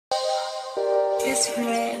This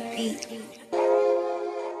red beat.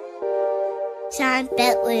 Sean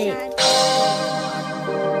Bentley.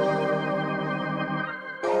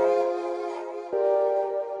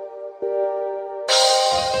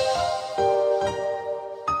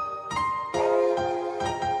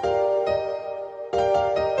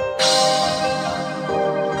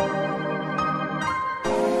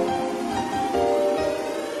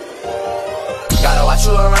 Gotta watch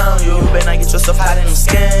you around you, better not get yourself hot in them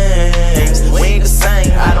scams. We ain't the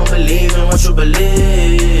same, I don't believe in what you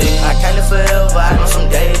believe. I can't live forever, I know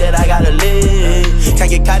someday that I gotta live. Can't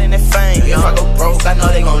get caught in that fame, if I go broke, I know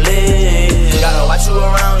they gon' live. Gotta watch you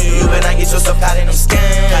around you, better not get yourself caught in them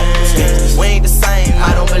scams. We ain't the same,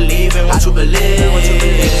 I don't believe in what you believe.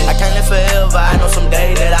 I can't live forever, I know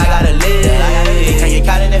someday that I gotta live. Can't get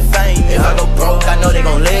caught in that fame, if I go broke, I know they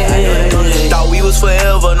gon' live. Thought we was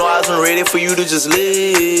forever, no I wasn't ready for you to just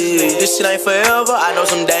live. This shit ain't forever, I know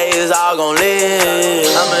some days all gon' live.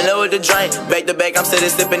 I'm in love with the drink, back to back, I'm steady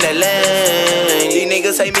sipping that lane. These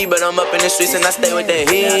niggas hate me, but I'm up in the streets and I stay with that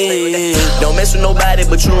heat. Don't mess with nobody,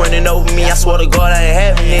 but you running over me, I swear to God I ain't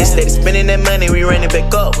having this. Steady spending that money, we run it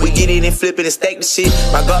back up. We get it and flip it and stack the shit.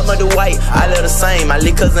 My godmother white, I love the same. My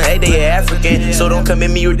little cousin, hey, they African, so don't come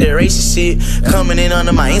at me with that racist shit. Coming in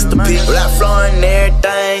under my Insta pic, black floor and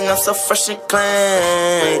everything, I'm so fresh and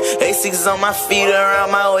clean. A6 on my feet,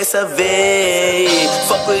 around my waist a V.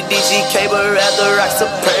 Fuck with DGK, but rather rock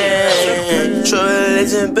supreme. True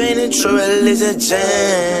religion, been in true religion jam.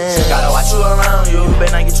 Gotta watch you around you,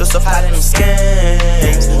 better not get yourself hot in them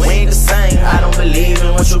scams. We ain't the same, I don't believe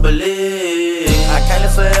in what you believe. I can't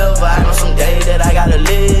live forever, I know someday that I gotta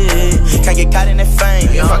live. Can't get caught in that fame,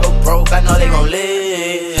 if I go broke, I know they gon'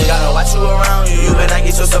 live. Gotta watch you around you, better not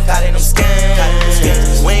get yourself caught in them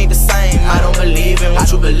scams. We ain't the same, I don't believe in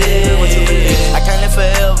what you believe. I can't live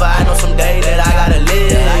forever, I know someday that I gotta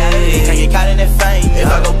live. Can't get caught in that fame, if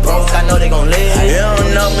I go broke, I know they gon' live. You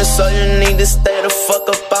don't know me, so you need to stay the fuck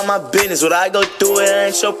up on my business. What I go through, it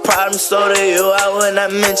ain't your problem, so to you I would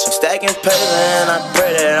not mention. Stacking paper and I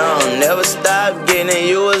pray that I don't never stop getting it.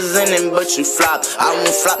 You was in it, but you flopped. I won't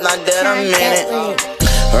flop, not that I'm in it.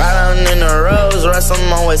 Right on in the Rolls Royce,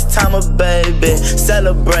 I'm always time a baby.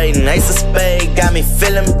 Celebrating, ace of spade, got me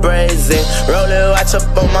feeling brazen. Roll it, watch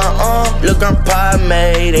up on my arm, look, grandpa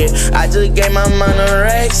made it. I just gave my money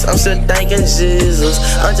racks, I'm still thanking Jesus.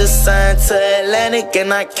 I'm just signed to Atlantic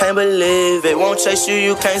and I can't believe it. Won't chase you,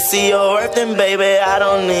 you can't see your worth, and baby, I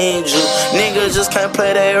don't need you. Niggas just can't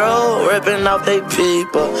play their role, ripping off they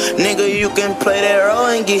people. Nigga, you can play that role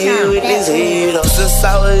and get hit with this heat. Since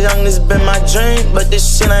I was young, this been my dream, but this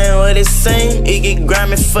shit ain't what it seem. It get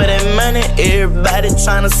grimy for that money, everybody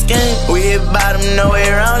tryna scheme. We hit bottom, no way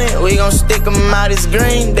around it. We gon' stick them out as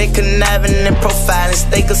green. They conniving and profiling,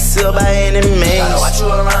 stay concealed by any means. Gotta watch you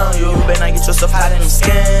around you, better not get yourself hot in them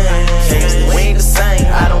scams.